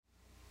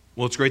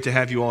Well, it's great to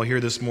have you all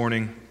here this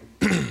morning.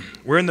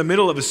 We're in the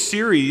middle of a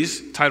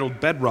series titled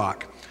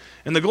Bedrock.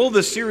 And the goal of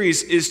this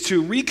series is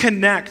to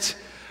reconnect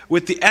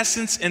with the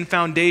essence and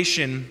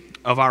foundation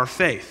of our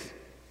faith.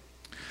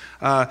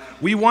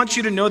 We want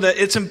you to know that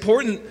it's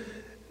important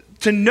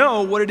to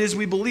know what it is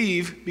we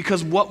believe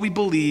because what we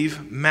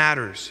believe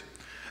matters.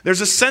 There's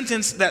a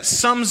sentence that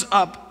sums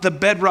up the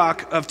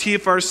bedrock of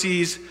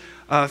TFRC's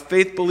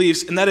faith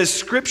beliefs, and that is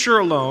Scripture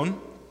alone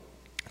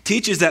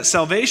teaches that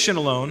salvation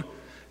alone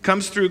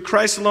comes through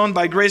Christ alone,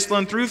 by grace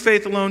alone, through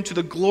faith alone, to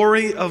the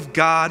glory of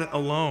God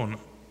alone.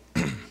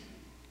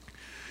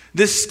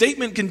 This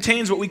statement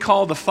contains what we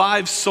call the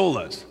five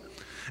solas.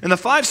 And the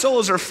five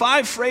solas are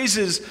five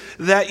phrases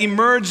that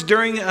emerged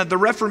during the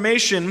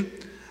Reformation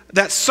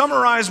that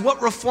summarize what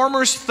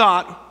reformers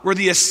thought were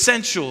the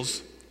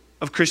essentials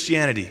of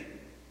Christianity.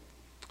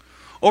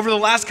 Over the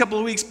last couple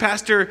of weeks,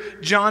 Pastor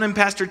John and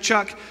Pastor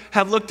Chuck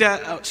have looked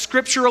at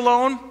Scripture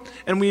alone,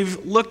 and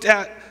we've looked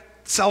at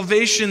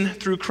salvation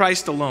through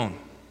Christ alone.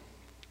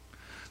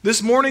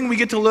 This morning, we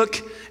get to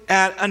look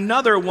at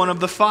another one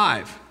of the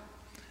five,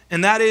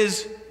 and that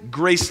is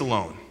grace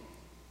alone.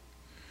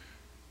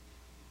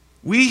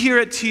 We here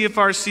at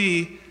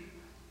TFRC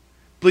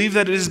believe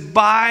that it is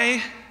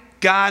by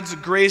God's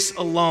grace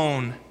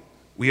alone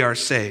we are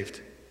saved.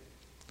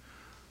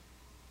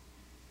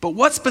 But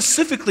what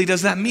specifically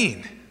does that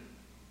mean?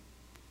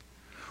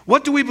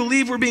 What do we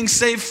believe we're being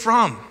saved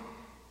from?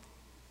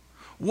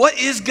 What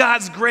is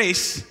God's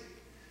grace,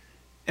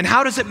 and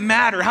how does it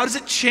matter? How does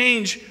it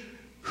change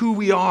who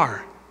we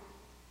are?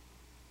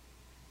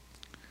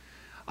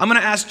 I'm going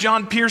to ask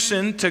John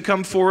Pearson to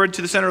come forward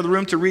to the center of the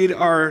room to read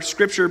our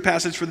scripture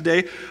passage for the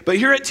day. But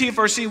here at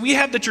TFRC, we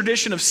have the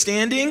tradition of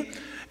standing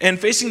and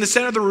facing the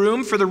center of the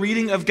room for the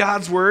reading of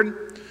God's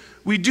word.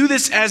 We do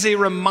this as a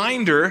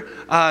reminder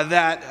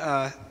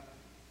that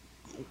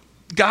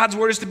God's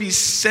word is to be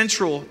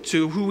central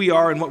to who we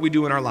are and what we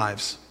do in our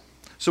lives.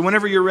 So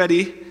whenever you're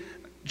ready,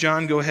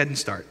 John, go ahead and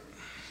start.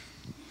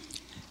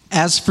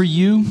 As for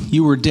you,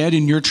 you were dead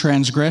in your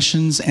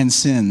transgressions and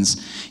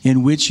sins,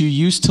 in which you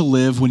used to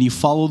live when you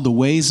followed the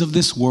ways of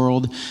this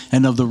world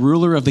and of the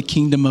ruler of the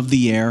kingdom of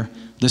the air,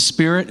 the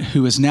Spirit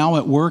who is now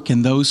at work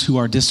in those who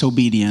are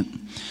disobedient.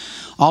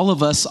 All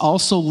of us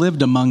also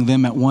lived among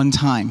them at one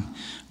time,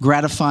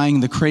 gratifying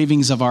the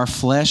cravings of our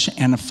flesh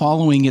and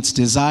following its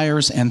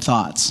desires and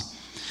thoughts.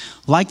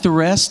 Like the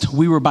rest,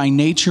 we were by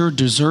nature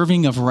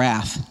deserving of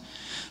wrath.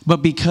 But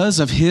because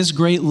of his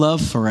great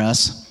love for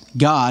us,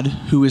 God,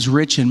 who is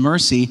rich in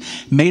mercy,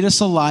 made us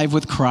alive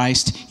with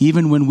Christ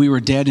even when we were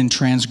dead in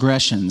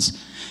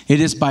transgressions. It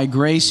is by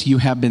grace you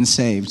have been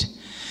saved.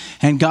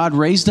 And God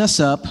raised us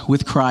up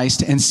with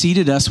Christ and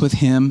seated us with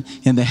him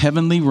in the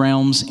heavenly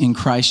realms in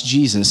Christ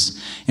Jesus,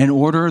 in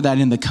order that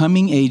in the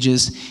coming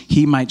ages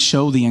he might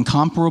show the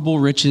incomparable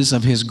riches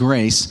of his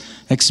grace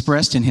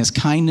expressed in his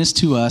kindness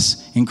to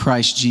us in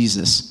Christ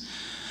Jesus.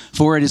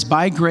 For it is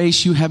by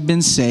grace you have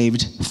been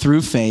saved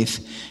through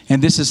faith,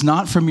 and this is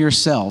not from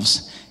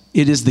yourselves.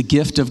 It is the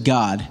gift of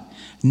God,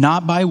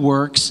 not by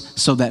works,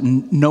 so that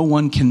no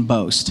one can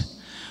boast.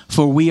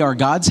 For we are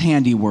God's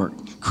handiwork,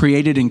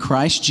 created in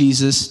Christ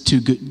Jesus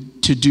to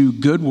do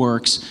good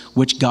works,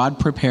 which God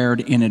prepared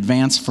in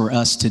advance for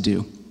us to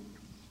do.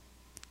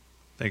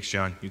 Thanks,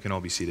 John. You can all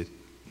be seated.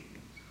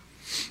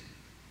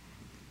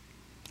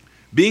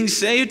 Being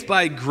saved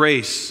by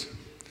grace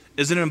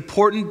is an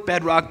important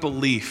bedrock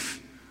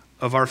belief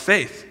of our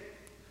faith.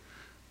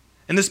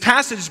 And this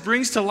passage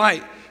brings to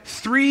light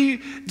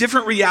three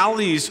different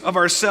realities of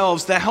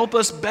ourselves that help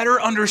us better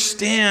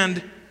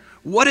understand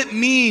what it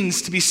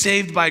means to be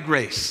saved by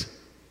grace.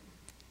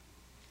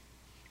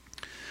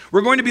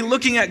 We're going to be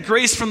looking at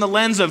grace from the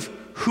lens of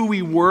who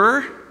we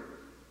were,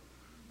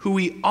 who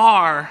we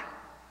are,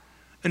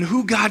 and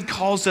who God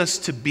calls us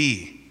to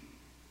be.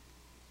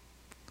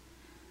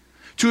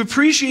 To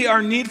appreciate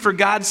our need for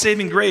God's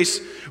saving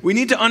grace, we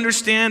need to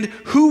understand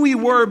who we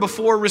were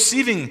before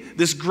receiving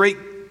this great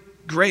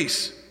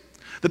grace.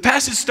 The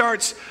passage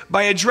starts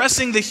by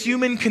addressing the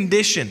human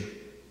condition,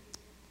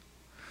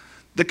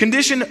 the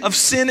condition of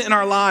sin in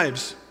our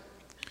lives.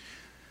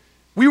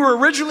 We were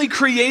originally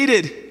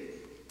created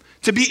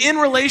to be in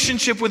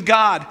relationship with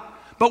God,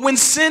 but when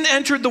sin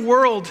entered the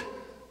world,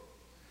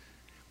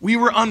 we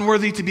were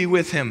unworthy to be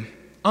with him,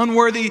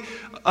 unworthy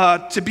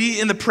to be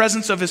in the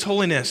presence of his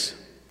holiness.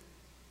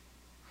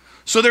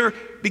 So there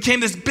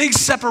became this big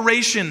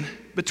separation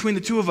between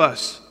the two of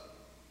us.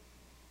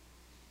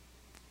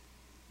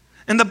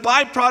 And the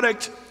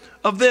byproduct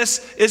of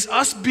this is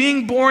us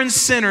being born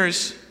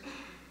sinners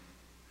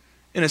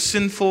in a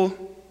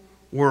sinful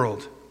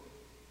world.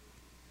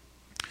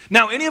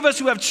 Now, any of us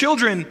who have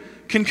children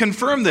can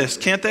confirm this,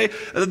 can't they?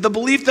 The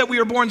belief that we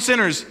are born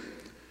sinners.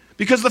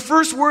 Because the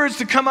first words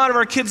to come out of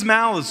our kids'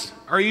 mouths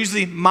are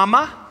usually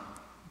mama,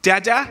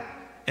 dada,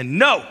 and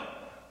no.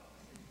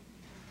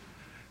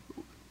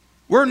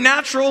 We're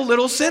natural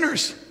little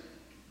sinners.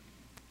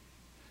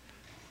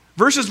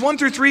 Verses 1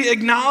 through 3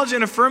 acknowledge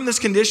and affirm this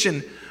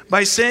condition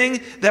by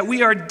saying that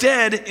we are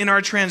dead in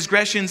our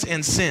transgressions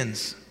and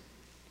sins.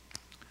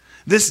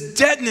 This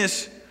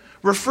deadness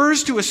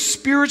refers to a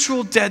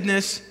spiritual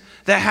deadness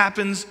that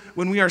happens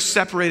when we are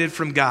separated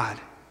from God.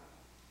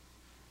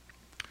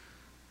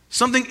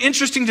 Something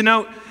interesting to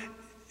note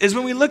is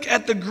when we look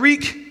at the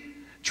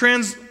Greek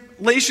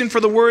translation for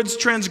the words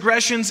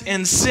transgressions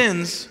and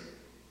sins,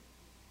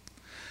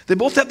 they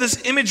both have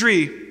this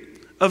imagery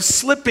of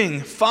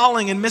slipping,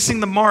 falling, and missing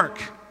the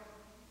mark.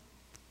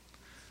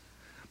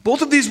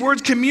 Both of these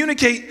words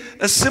communicate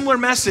a similar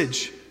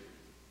message.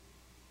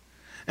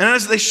 And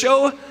as they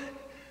show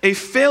a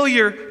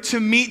failure to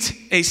meet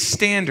a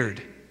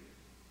standard.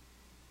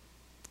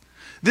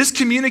 This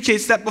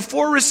communicates that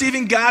before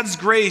receiving God's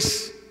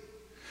grace,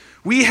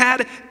 we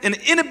had an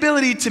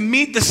inability to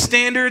meet the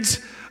standards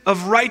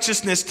of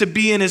righteousness to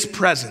be in His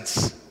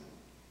presence.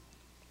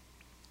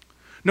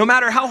 No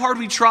matter how hard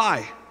we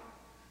try,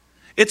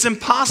 it's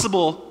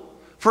impossible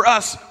for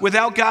us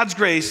without God's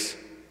grace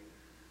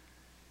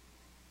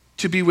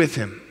to be with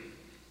Him.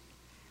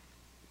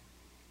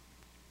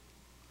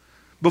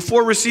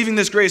 Before receiving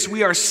this grace,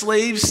 we are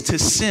slaves to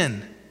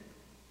sin.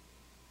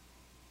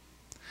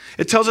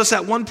 It tells us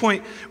at one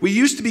point, we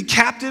used to be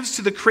captives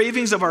to the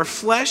cravings of our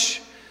flesh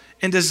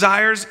and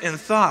desires and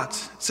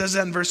thoughts. It says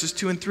that in verses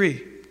 2 and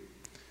 3.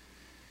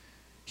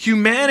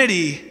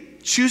 Humanity,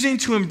 choosing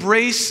to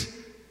embrace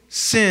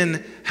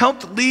sin,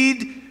 helped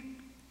lead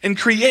and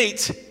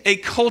create a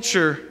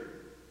culture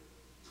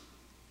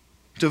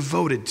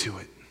devoted to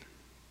it.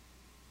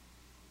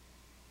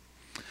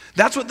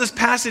 That's what this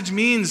passage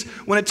means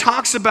when it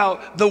talks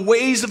about the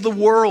ways of the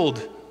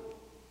world.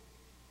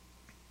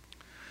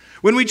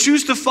 When we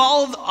choose to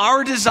follow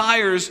our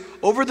desires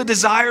over the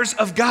desires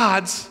of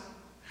God's,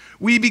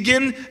 we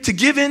begin to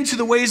give in to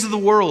the ways of the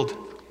world.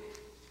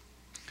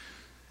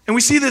 And we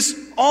see this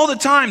all the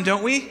time,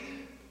 don't we?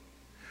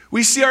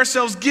 We see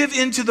ourselves give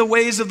into the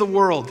ways of the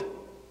world.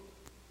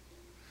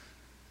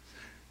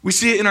 We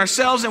see it in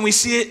ourselves and we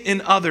see it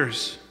in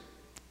others.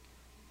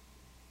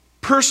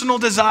 Personal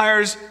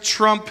desires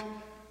trump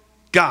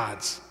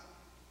God's.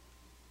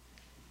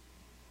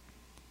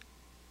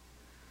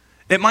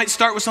 It might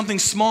start with something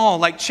small,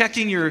 like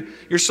checking your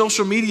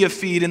social media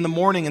feed in the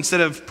morning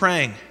instead of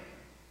praying.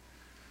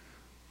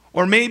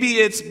 Or maybe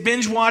it's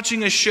binge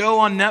watching a show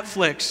on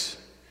Netflix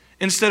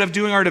instead of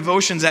doing our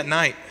devotions at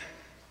night.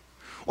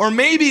 Or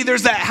maybe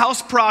there's that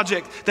house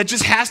project that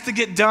just has to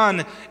get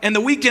done, and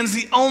the weekend's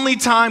the only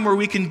time where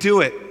we can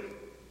do it.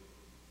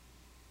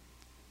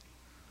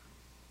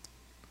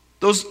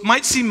 Those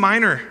might seem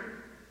minor,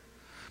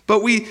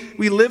 but we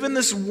live in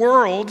this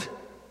world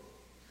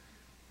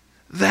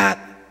that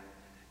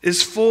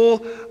is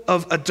full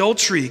of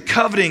adultery,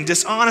 coveting,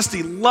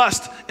 dishonesty,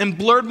 lust, and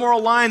blurred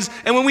moral lines.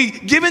 And when we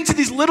give into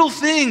these little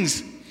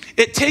things,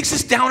 it takes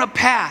us down a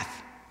path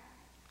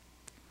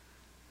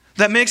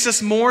that makes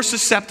us more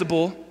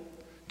susceptible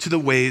to the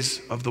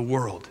ways of the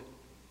world.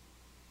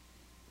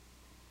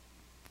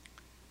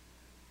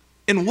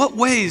 In what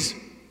ways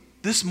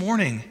this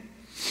morning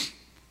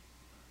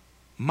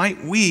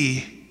might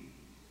we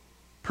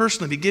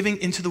personally be giving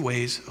into the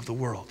ways of the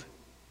world?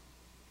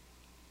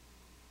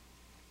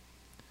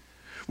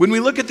 When we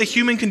look at the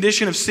human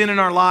condition of sin in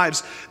our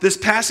lives, this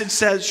passage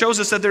shows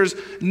us that there's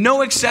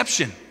no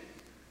exception.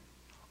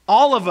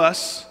 All of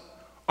us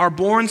are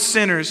born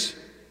sinners.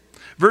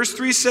 Verse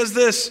 3 says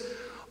this,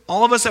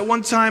 all of us at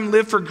one time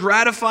lived for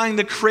gratifying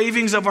the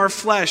cravings of our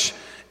flesh,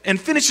 and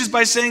finishes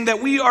by saying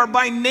that we are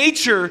by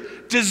nature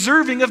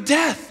deserving of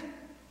death.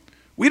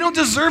 We don't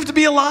deserve to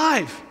be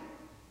alive.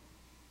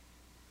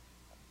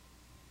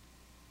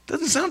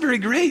 Doesn't sound very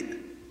great.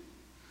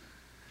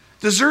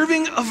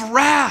 Deserving of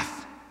wrath.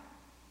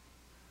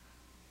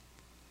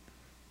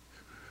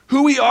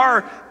 Who we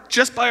are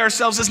just by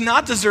ourselves is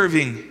not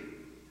deserving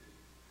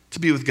to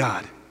be with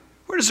God.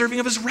 We're deserving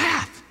of His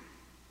wrath.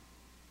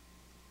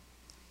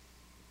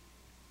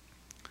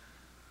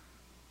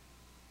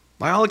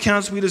 By all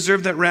accounts, we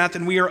deserve that wrath,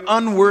 and we are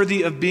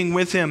unworthy of being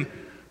with Him.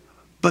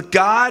 But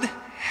God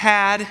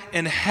had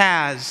and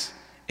has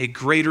a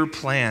greater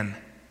plan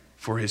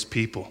for His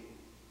people.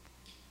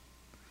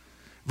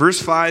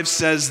 Verse 5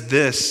 says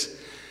this,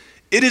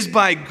 "It is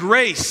by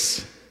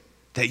grace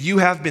that you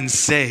have been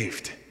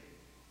saved."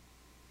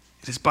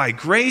 It is by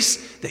grace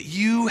that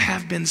you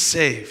have been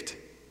saved.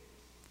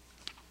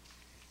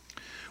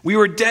 We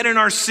were dead in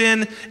our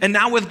sin, and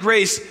now with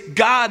grace,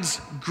 God's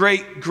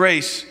great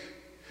grace,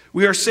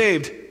 we are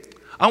saved.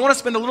 I want to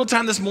spend a little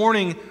time this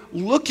morning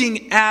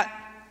looking at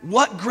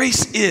what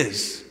grace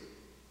is,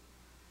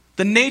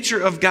 the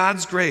nature of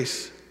God's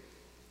grace.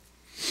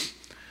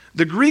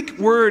 The Greek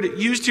word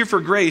used here for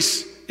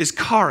grace is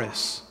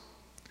charis.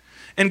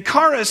 And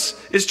charis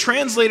is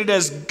translated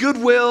as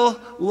goodwill,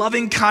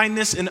 loving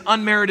kindness, and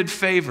unmerited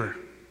favor.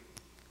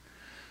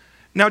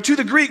 Now, to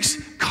the Greeks,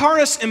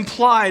 charis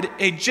implied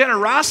a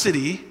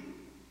generosity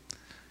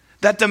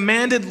that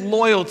demanded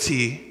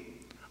loyalty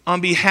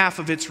on behalf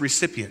of its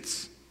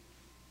recipients.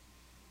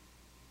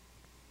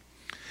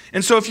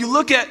 And so if you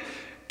look at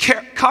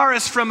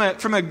charis from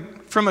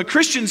a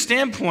Christian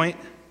standpoint,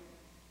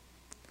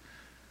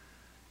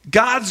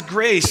 God's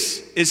grace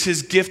is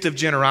His gift of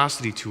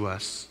generosity to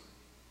us.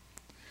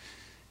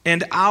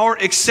 And our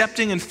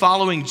accepting and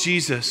following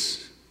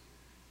Jesus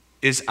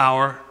is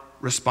our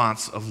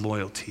response of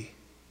loyalty.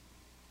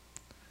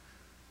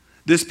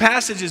 This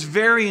passage is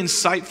very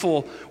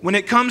insightful when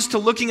it comes to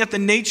looking at the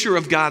nature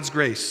of God's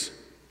grace.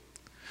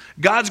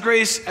 God's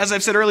grace, as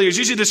I've said earlier, is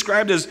usually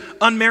described as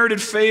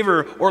unmerited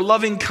favor or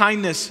loving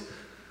kindness.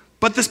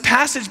 But this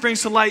passage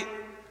brings to light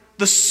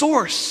the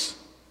source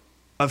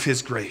of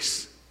his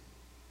grace.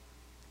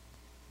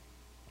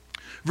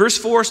 Verse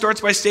 4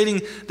 starts by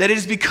stating that it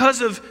is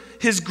because of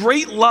his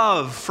great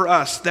love for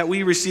us that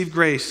we receive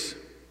grace.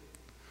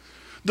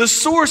 The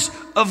source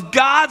of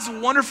God's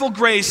wonderful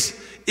grace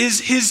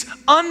is his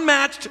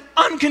unmatched,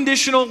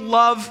 unconditional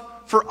love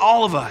for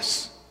all of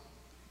us.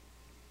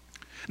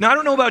 Now, I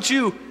don't know about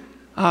you,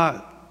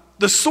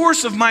 the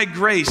source of my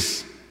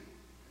grace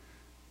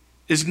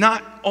is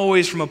not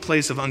always from a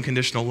place of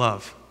unconditional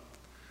love.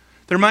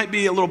 There might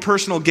be a little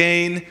personal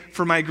gain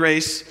for my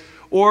grace,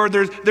 or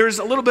there's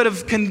a little bit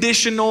of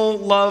conditional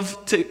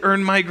love to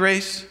earn my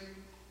grace.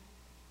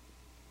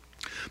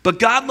 But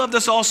God loved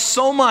us all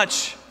so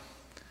much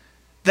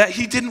that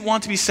he didn't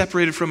want to be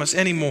separated from us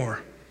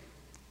anymore.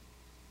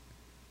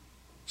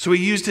 So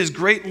he used his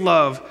great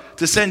love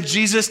to send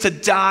Jesus to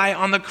die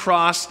on the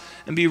cross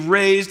and be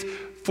raised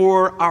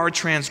for our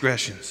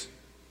transgressions.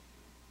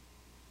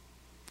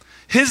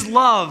 His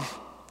love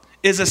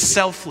is a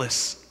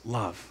selfless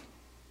love.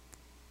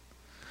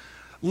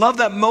 Love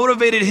that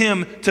motivated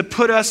him to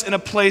put us in a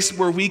place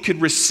where we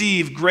could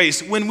receive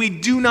grace when we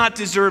do not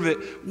deserve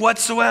it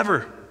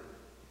whatsoever.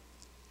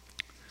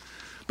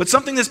 But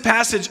something this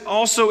passage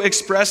also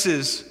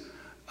expresses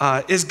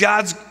is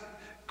God's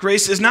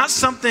grace is not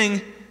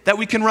something that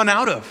we can run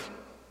out of.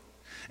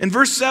 In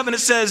verse 7 it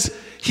says,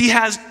 he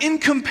has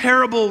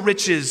incomparable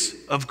riches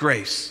of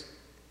grace.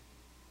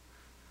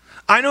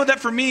 I know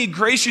that for me,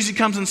 grace usually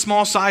comes in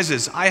small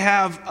sizes. I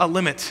have a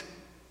limit.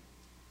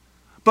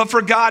 But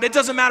for God, it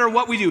doesn't matter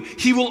what we do.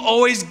 He will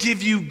always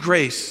give you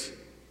grace.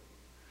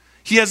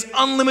 He has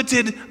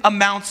unlimited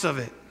amounts of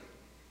it.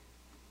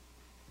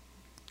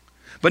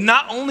 But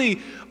not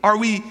only are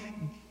we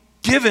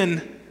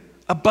given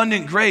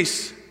abundant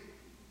grace,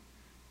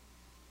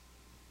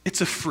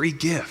 it's a free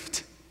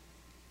gift.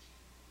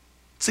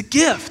 It's a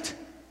gift.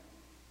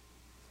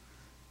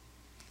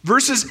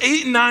 Verses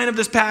 8 and 9 of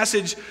this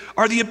passage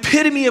are the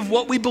epitome of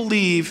what we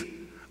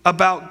believe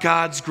about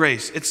God's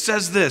grace. It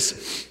says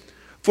this,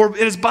 for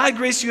it is by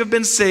grace you have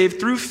been saved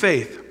through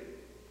faith.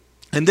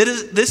 And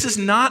this is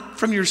not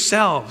from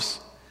yourselves.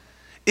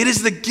 It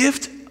is the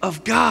gift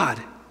of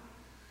God,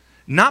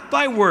 not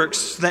by works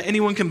so that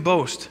anyone can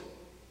boast.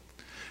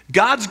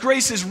 God's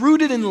grace is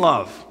rooted in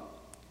love.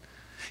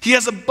 He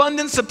has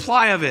abundant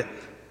supply of it.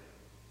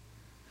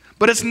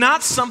 But it's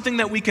not something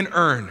that we can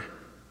earn.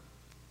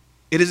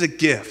 It is a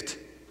gift,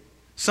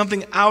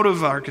 something out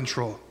of our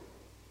control.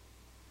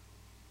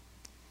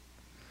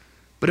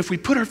 But if we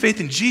put our faith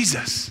in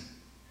Jesus,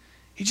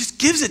 he just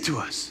gives it to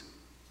us.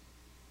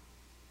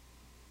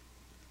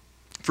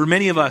 For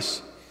many of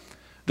us,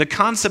 the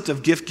concept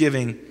of gift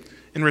giving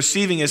and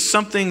receiving is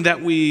something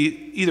that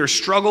we either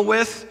struggle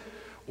with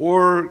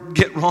or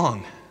get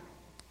wrong.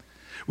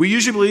 We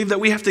usually believe that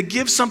we have to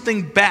give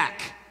something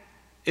back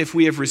if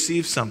we have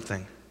received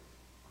something.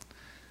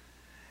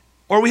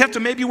 Or we have to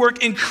maybe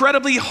work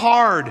incredibly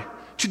hard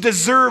to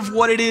deserve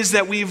what it is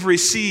that we've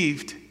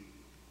received.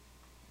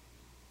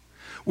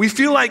 We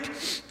feel like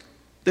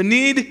the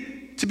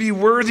need to be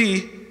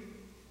worthy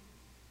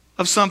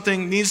of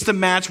something needs to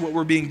match what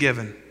we're being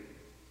given.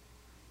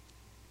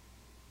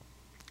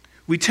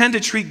 We tend to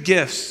treat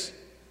gifts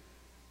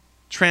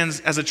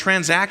as a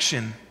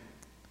transaction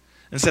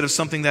instead of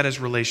something that is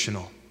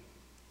relational.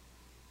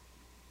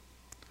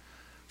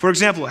 For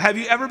example, have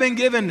you ever been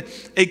given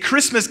a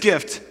Christmas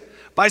gift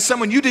by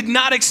someone you did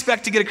not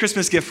expect to get a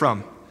Christmas gift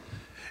from?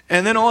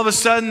 And then all of a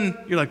sudden,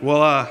 you're like,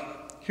 well,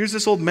 here's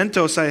this old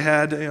Mentos I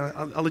had.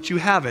 I'll let you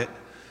have it.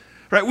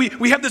 Right?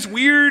 We have this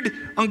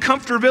weird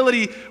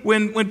uncomfortability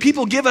when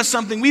people give us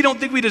something we don't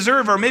think we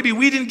deserve, or maybe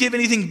we didn't give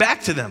anything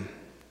back to them.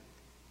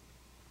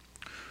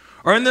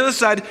 Or on the other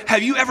side,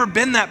 have you ever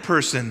been that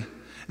person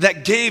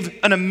that gave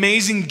an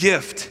amazing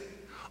gift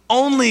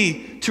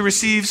only to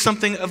receive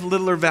something of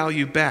littler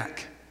value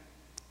back?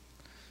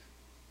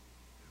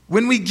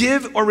 When we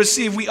give or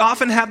receive, we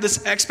often have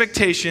this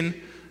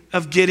expectation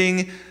of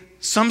getting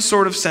some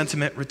sort of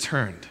sentiment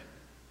returned.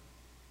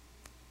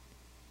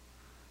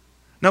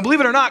 Now, believe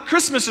it or not,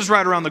 Christmas is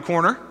right around the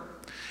corner,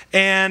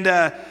 and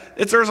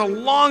there's a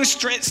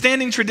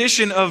long-standing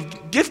tradition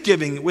of gift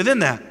giving within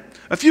that.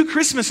 A few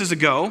Christmases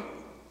ago,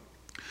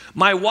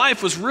 my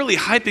wife was really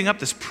hyping up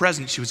this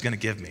present she was going to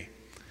give me.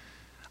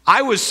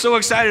 I was so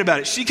excited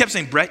about it. She kept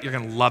saying, Brett, you're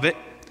going to love it.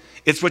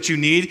 It's what you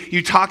need.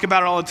 You talk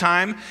about it all the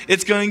time.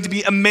 It's going to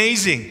be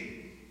amazing.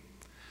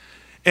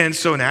 And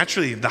so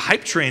naturally, the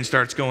hype train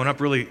starts going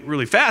up really,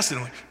 really fast. And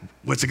I'm like,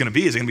 what's it going to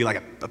be? Is it going to be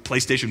like a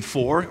PlayStation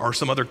 4 or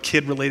some other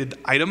kid-related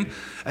item?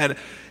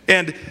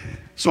 And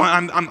so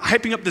I'm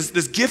hyping up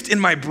this gift in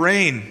my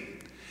brain.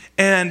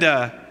 And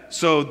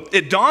so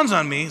it dawns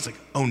on me. It's like,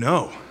 oh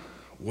no,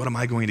 what am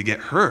I going to get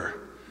her?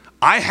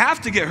 I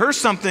have to get her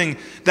something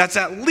that's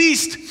at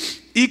least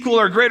equal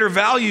or greater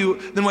value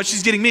than what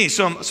she's getting me.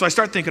 So I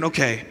start thinking,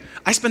 okay,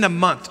 I spend a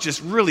month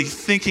just really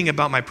thinking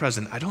about my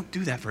present. I don't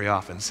do that very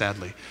often,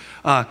 sadly.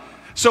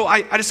 So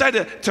I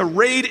decided to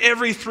raid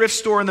every thrift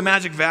store in the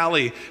Magic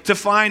Valley to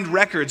find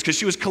records, because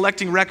she was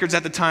collecting records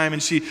at the time,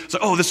 and she was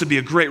like, oh, this would be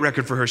a great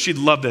record for her. She'd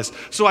love this.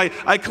 So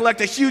I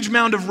collect a huge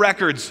mound of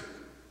records.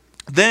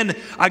 Then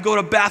I go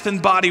to Bath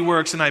 & Body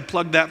Works, and I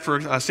plugged that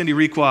for Cindy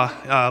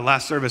Requa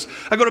last service.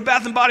 I go to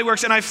Bath & Body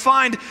Works, and I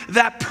find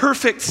that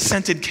perfect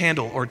scented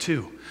candle or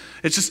two.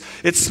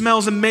 It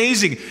smells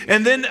amazing.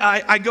 And then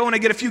I go and I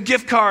get a few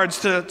gift cards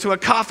to a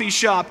coffee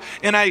shop,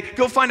 and I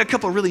go find a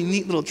couple really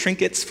neat little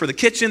trinkets for the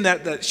kitchen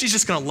that she's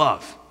just going to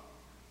love.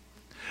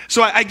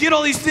 So I get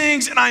all these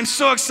things, and I'm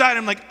so excited.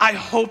 I'm like, I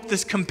hope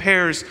this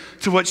compares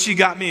to what she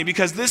got me,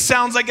 because this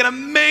sounds like an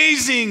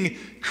amazing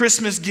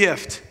Christmas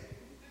gift.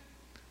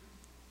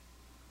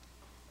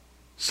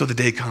 So the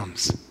day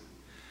comes,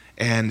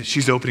 and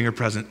she's opening her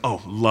present.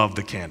 Oh, love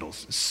the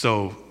candles.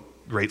 So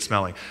great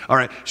smelling. All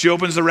right, she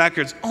opens the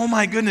records. Oh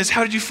my goodness,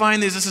 how did you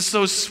find these? This is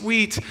so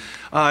sweet.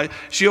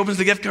 She opens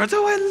the gift cards.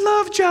 Oh, I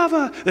love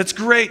Java. That's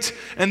great.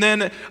 And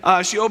then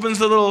she opens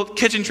the little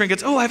kitchen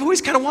trinkets. Oh, I've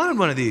always kind of wanted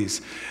one of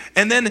these.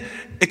 And then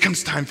it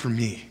comes time for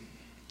me,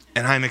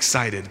 and I'm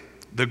excited.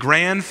 The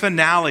grand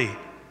finale.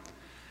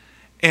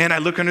 And I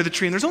look under the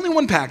tree, and there's only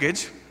one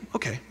package.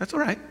 Okay, that's all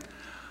right.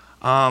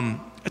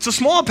 It's a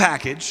small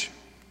package.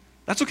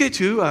 That's okay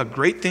too.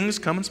 Great things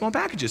come in small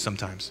packages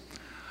sometimes.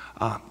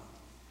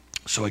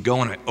 So I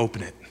go and I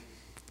open it,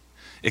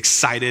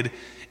 excited,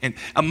 and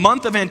a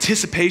month of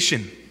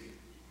anticipation.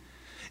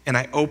 And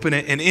I open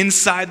it, and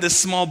inside this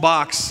small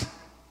box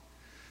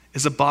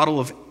is a bottle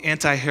of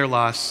anti-hair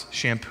loss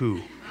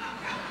shampoo.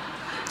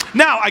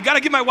 Now, I got to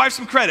give my wife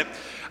some credit,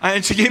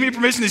 and she gave me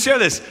permission to share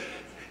this.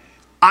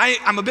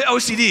 I'm a bit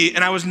OCD,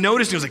 and I was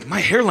noticing, I was like, my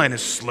hairline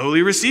is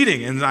slowly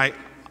receding, and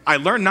I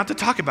learned not to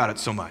talk about it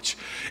so much.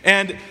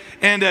 And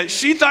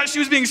she thought she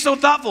was being so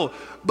thoughtful,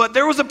 but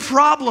there was a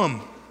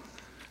problem.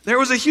 There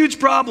was a huge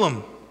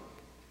problem.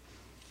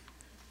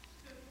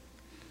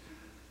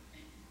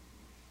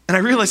 And I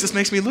realized this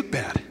makes me look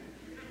bad.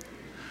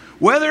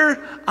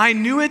 Whether I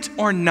knew it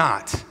or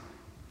not,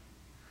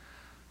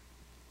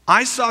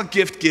 I saw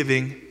gift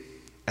giving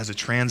as a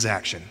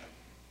transaction.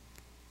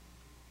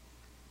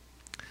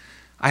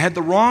 I had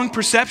the wrong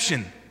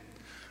perception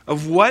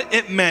of what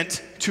it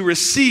meant to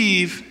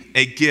receive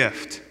a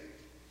gift.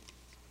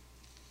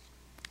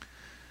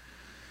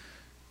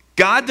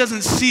 God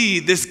doesn't see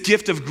this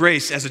gift of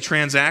grace as a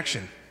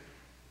transaction.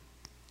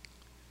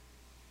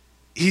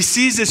 He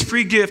sees this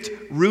free gift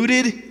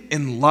rooted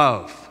in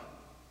love.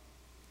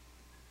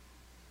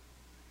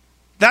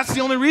 That's the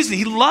only reason.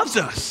 He loves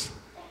us.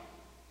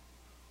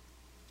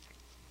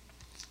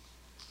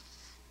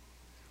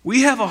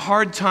 We have a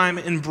hard time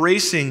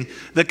embracing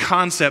the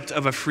concept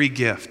of a free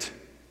gift.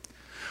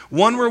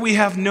 One where we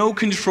have no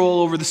control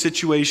over the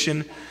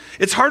situation.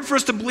 It's hard for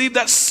us to believe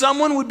that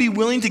someone would be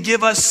willing to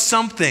give us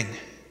something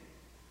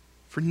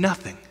for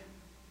nothing.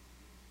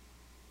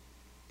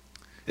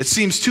 It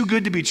seems too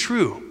good to be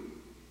true.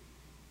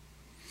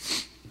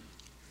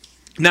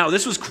 Now,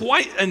 this was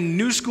quite a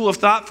new school of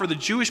thought for the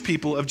Jewish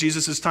people of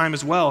Jesus' time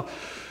as well.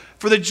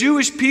 For the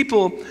Jewish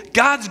people,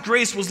 God's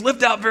grace was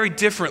lived out very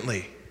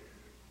differently.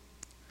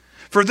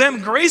 For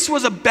them, grace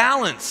was a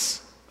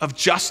balance of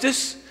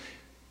justice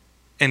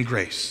and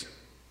grace.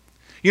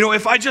 You know,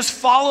 if I just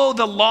follow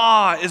the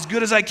law as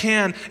good as I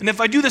can, and if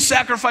I do the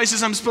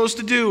sacrifices I'm supposed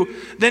to do,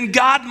 then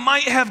God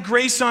might have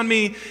grace on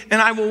me, and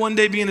I will one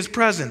day be in His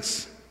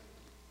presence.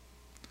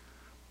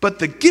 But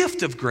the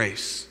gift of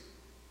grace,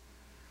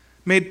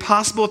 made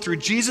possible through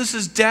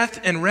Jesus' death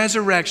and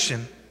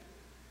resurrection,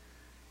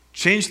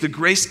 changed the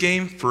grace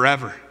game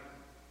forever.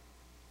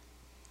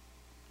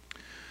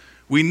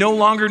 We no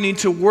longer need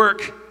to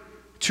work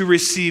to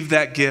receive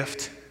that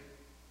gift.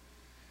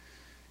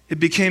 It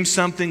became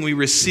something we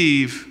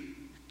receive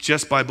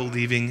just by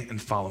believing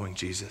and following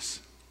Jesus.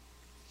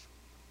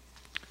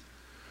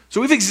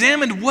 So we've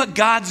examined what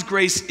God's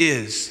grace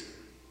is.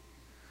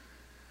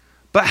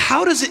 But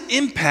how does it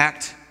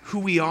impact who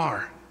we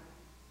are?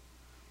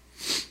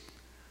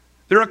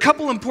 There are a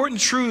couple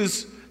important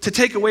truths to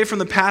take away from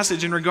the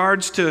passage in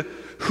regards to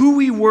who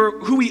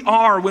we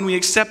are when we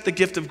accept the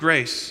gift of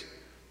grace.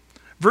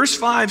 Verse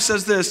 5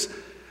 says this,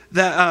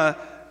 that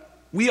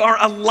we are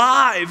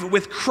alive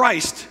with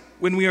Christ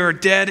when we are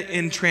dead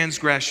in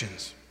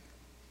transgressions.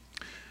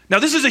 Now,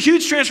 this is a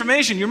huge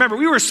transformation. You remember,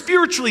 we were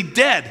spiritually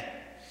dead,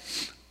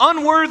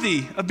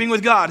 unworthy of being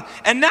with God.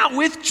 And now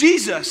with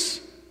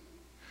Jesus,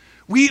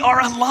 we are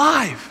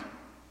alive.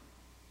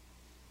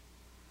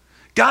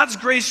 God's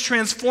grace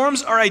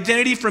transforms our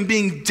identity from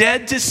being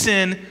dead to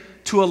sin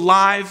to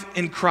alive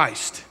in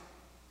Christ.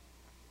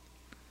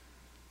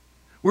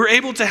 We're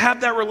able to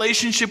have that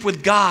relationship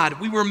with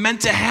God we were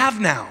meant to have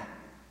now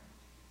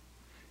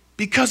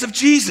because of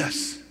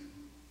Jesus.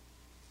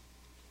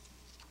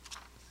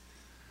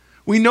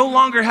 We no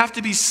longer have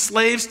to be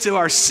slaves to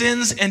our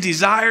sins and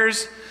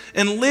desires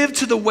and live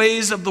to the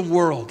ways of the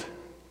world.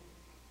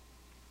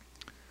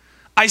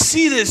 I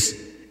see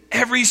this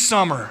every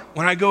summer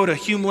when I go to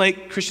Hume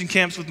Lake Christian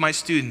camps with my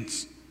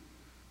students.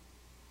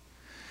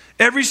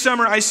 Every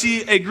summer I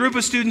see a group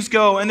of students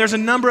go, and there's a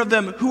number of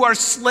them who are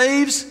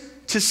slaves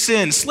to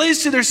sin,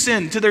 slaves to their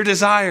sin, to their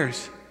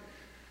desires.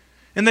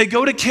 And they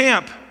go to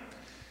camp,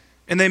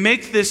 and they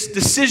make this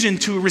decision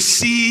to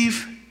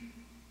receive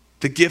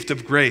the gift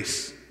of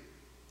grace.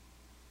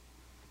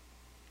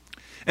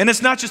 And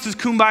it's not just this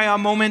kumbaya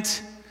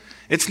moment.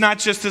 It's not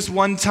just this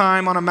one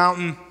time on a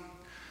mountain.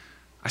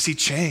 I see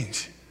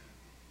change.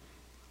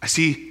 I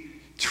see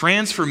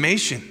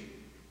transformation.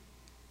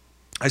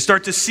 I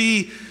start to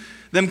see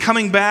them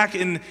coming back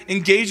and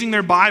engaging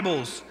their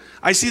Bibles.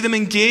 I see them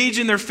engage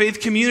in their faith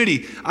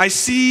community. I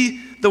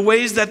see the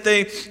ways that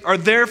they are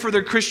there for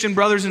their Christian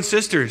brothers and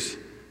sisters.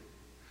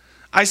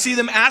 I see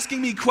them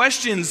asking me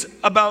questions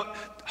about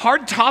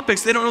hard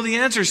topics they don't know the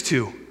answers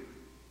to.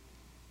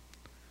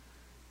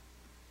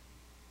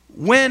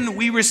 When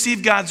we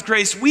receive God's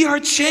grace, we are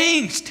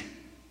changed.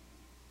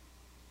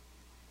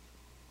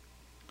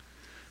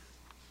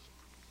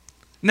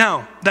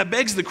 Now, that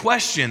begs the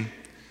question,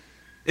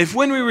 if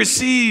when we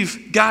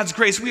receive God's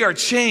grace, we are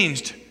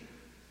changed,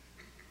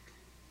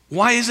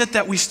 why is it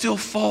that we still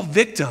fall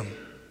victim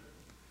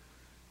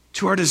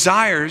to our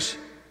desires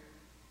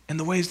and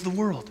the ways of the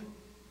world?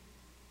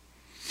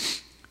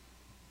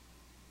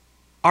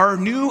 Our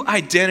new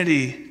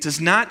identity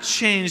does not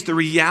change the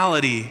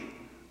reality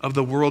of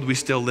the world we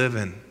still live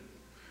in.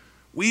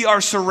 We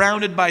are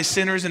surrounded by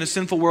sinners in a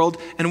sinful world,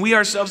 and we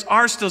ourselves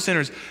are still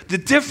sinners. The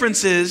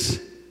difference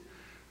is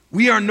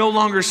we are no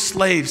longer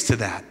slaves to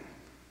that.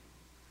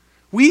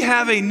 We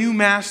have a new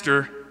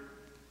master,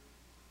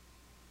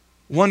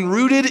 one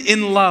rooted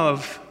in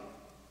love,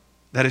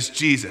 that is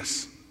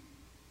Jesus.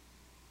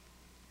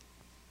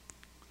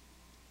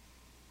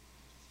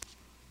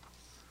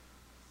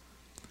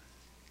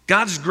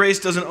 God's grace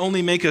doesn't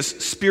only make us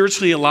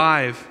spiritually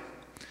alive,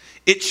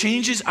 it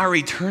changes our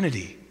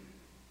eternity.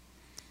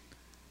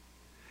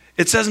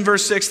 It says in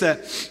verse 6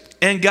 that,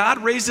 and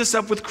God raised us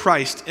up with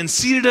Christ and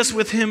seated us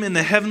with him in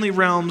the heavenly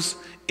realms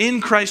in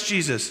Christ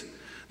Jesus.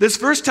 This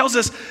verse tells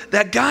us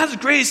that God's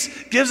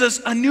grace gives us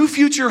a new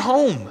future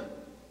home.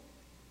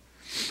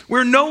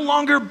 We're no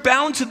longer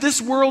bound to this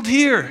world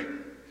here.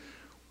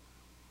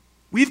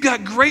 We've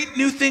got great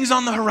new things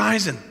on the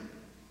horizon.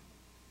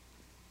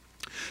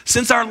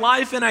 Since our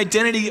life and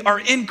identity are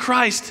in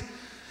Christ,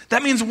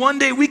 that means one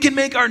day we can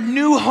make our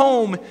new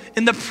home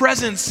in the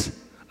presence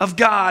of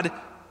God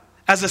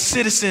as a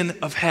citizen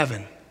of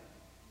heaven.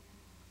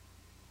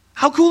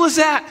 How cool is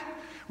that?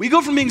 We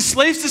go from being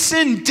slaves to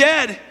sin,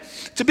 dead,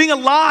 to being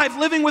alive,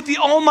 living with the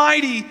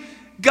Almighty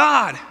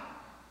God.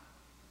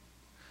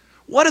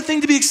 What a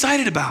thing to be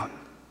excited about.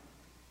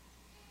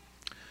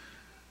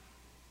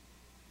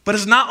 But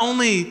it's not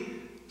only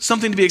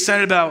something to be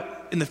excited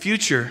about in the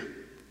future.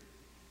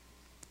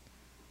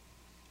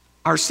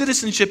 Our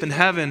citizenship in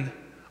heaven,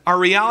 our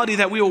reality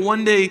that we will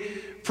one day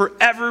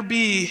forever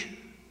be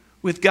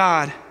with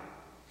God,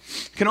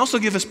 can also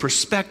give us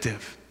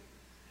perspective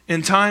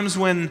in times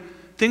when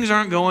things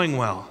aren't going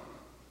well.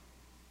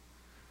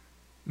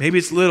 Maybe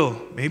it's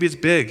little, maybe it's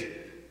big.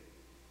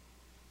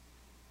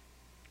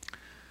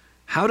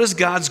 How does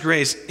God's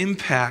grace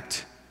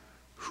impact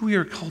who we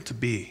are called to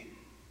be?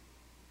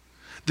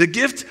 The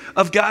gift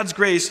of God's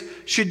grace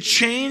should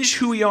change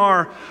who we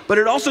are, but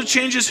it also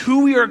changes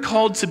who we are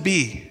called to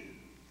be.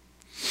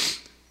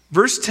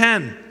 Verse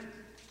 10,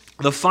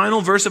 the final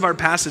verse of our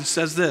passage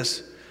says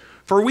this: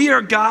 for we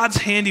are God's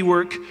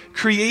handiwork,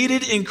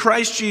 created in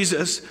Christ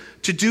Jesus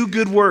to do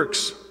good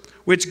works,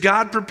 which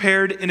God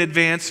prepared in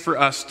advance for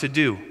us to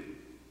do.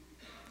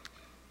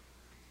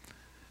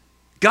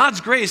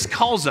 God's grace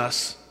calls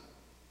us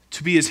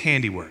to be his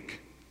handiwork.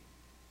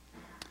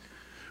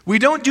 We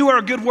don't do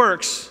our good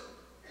works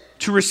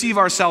to receive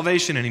our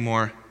salvation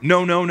anymore.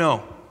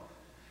 No.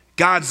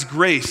 God's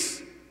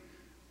grace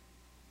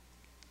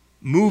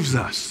moves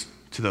us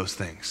to those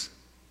things.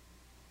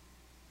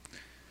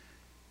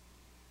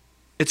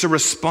 It's a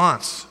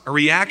response, a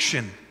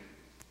reaction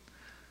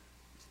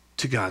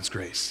to God's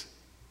grace.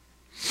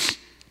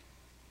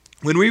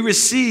 When we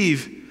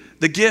receive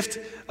the gift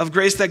of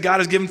grace that God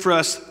has given for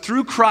us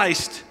through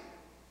Christ,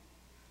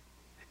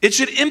 it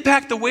should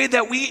impact the way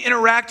that we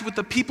interact with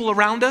the people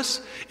around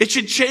us. It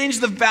should change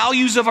the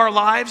values of our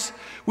lives.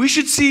 We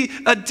should see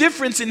a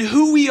difference in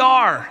who we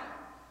are.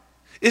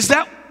 Is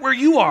that where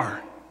you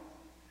are?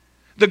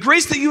 The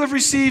grace that you have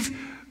received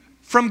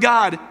from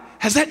God,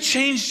 has that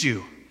changed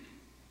you?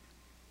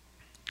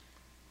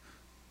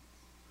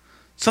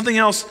 Something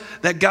else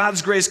that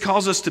God's grace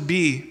calls us to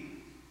be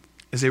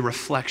is a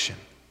reflection.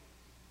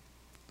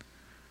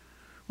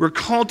 We're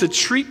called to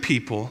treat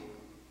people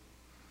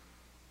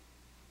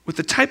with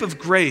the type of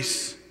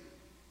grace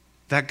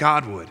that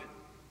God would.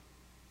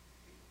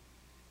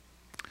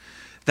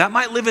 That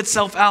might live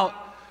itself out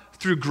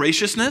through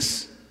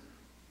graciousness,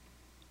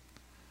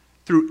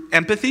 through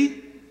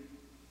empathy,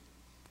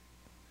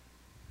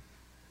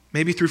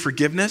 maybe through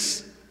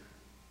forgiveness.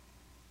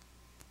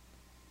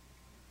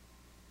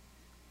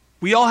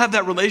 We all have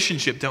that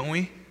relationship, don't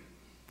we?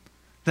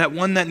 That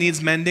one that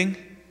needs mending.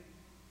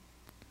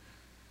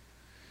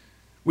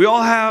 We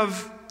all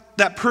have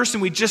that person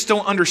we just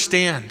don't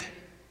understand.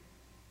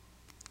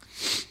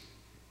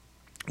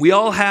 We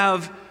all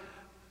have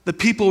the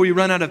people we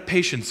run out of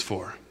patience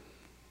for.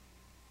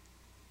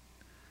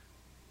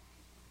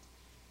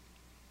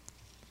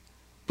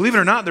 Believe it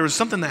or not, there was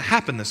something that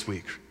happened this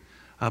week,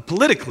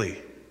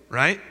 politically,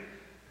 right?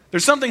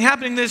 There's something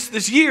happening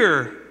this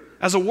year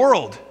as a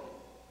world.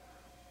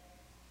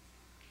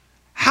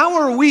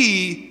 How are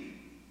we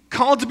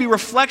called to be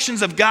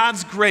reflections of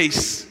God's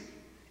grace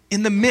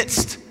in the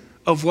midst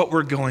of what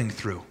we're going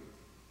through?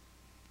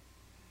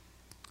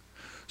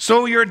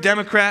 So you're a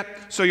Democrat,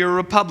 so you're a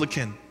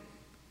Republican.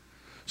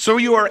 So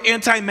you are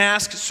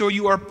anti-mask, so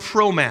you are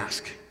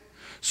pro-mask.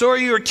 So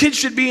your kids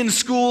should be in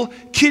school,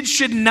 kids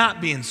should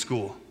not be in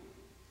school.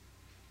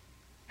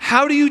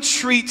 How do you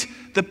treat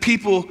the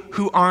people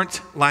who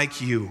aren't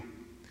like you?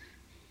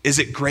 Is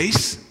it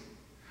grace?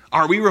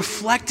 Are we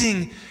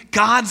reflecting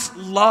God's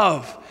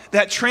love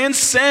that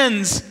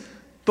transcends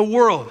the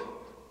world?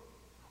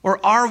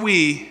 Or are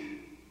we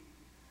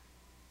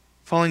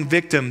falling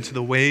victim to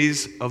the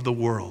ways of the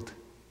world?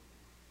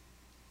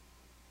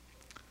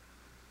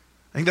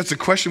 I think that's a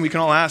question we can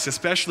all ask,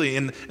 especially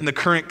in the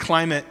current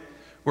climate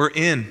we're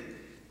in.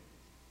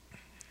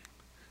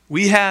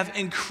 We have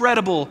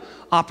incredible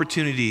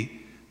opportunity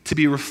to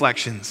be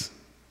reflections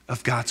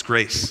of God's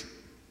grace.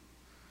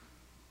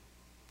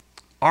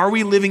 Are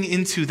we living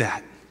into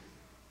that?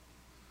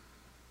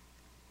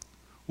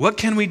 What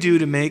can we do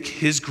to make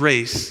His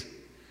grace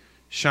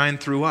shine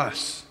through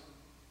us?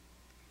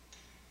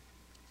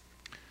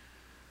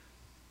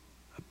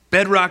 A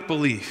bedrock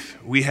belief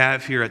we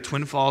have here at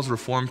Twin Falls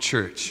Reformed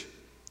Church,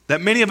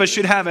 that many of us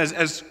should have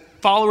as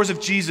followers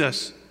of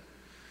Jesus,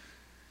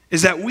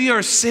 is that we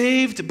are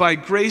saved by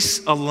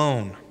grace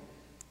alone.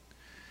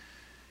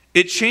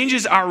 It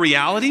changes our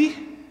reality,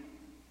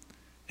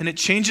 and it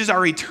changes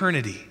our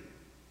eternity.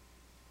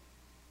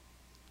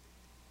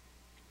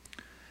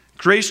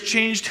 Grace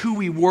changed who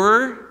we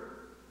were,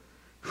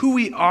 who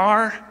we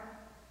are,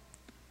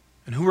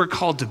 and who we're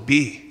called to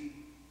be.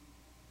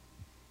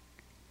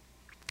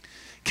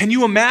 Can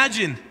you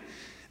imagine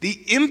the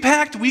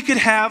impact we could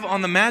have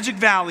on the Magic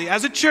Valley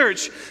as a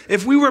church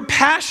if we were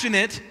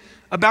passionate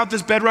about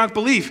this bedrock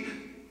belief?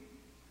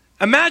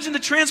 Imagine the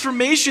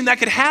transformation that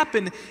could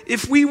happen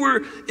if we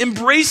were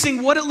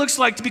embracing what it looks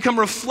like to become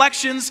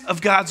reflections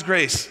of God's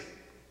grace.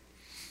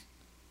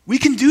 We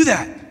can do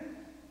that.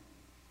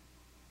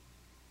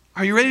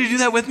 Are you ready to do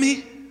that with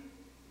me?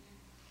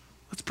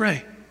 Let's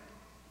pray.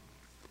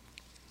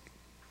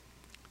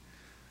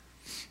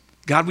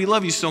 God, we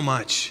love you so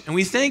much, and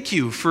we thank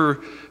you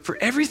for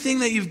everything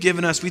that you've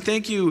given us. We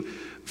thank you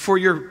for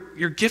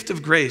your gift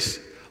of grace.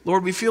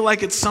 Lord, we feel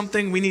like it's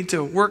something we need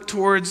to work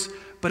towards,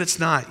 but it's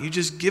not. You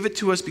just give it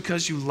to us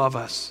because you love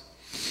us.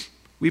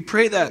 We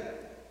pray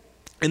that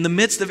in the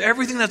midst of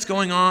everything that's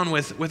going on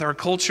with our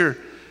culture,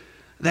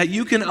 that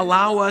you can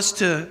allow us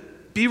to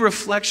be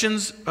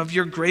reflections of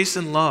your grace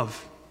and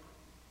love.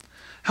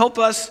 Help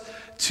us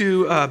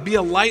to be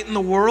a light in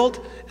the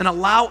world and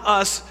allow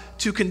us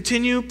to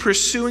continue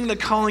pursuing the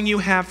calling you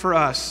have for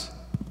us.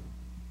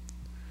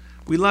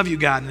 We love you,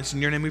 God, and it's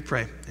in your name we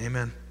pray.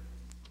 Amen.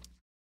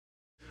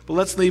 But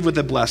let's leave with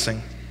a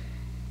blessing.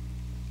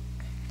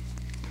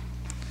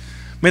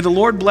 May the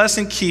Lord bless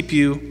and keep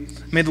you.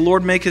 May the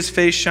Lord make his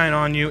face shine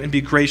on you and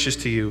be gracious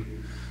to you.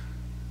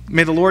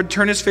 May the Lord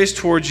turn his face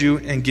towards you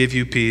and give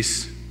you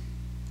peace.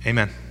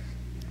 Amen.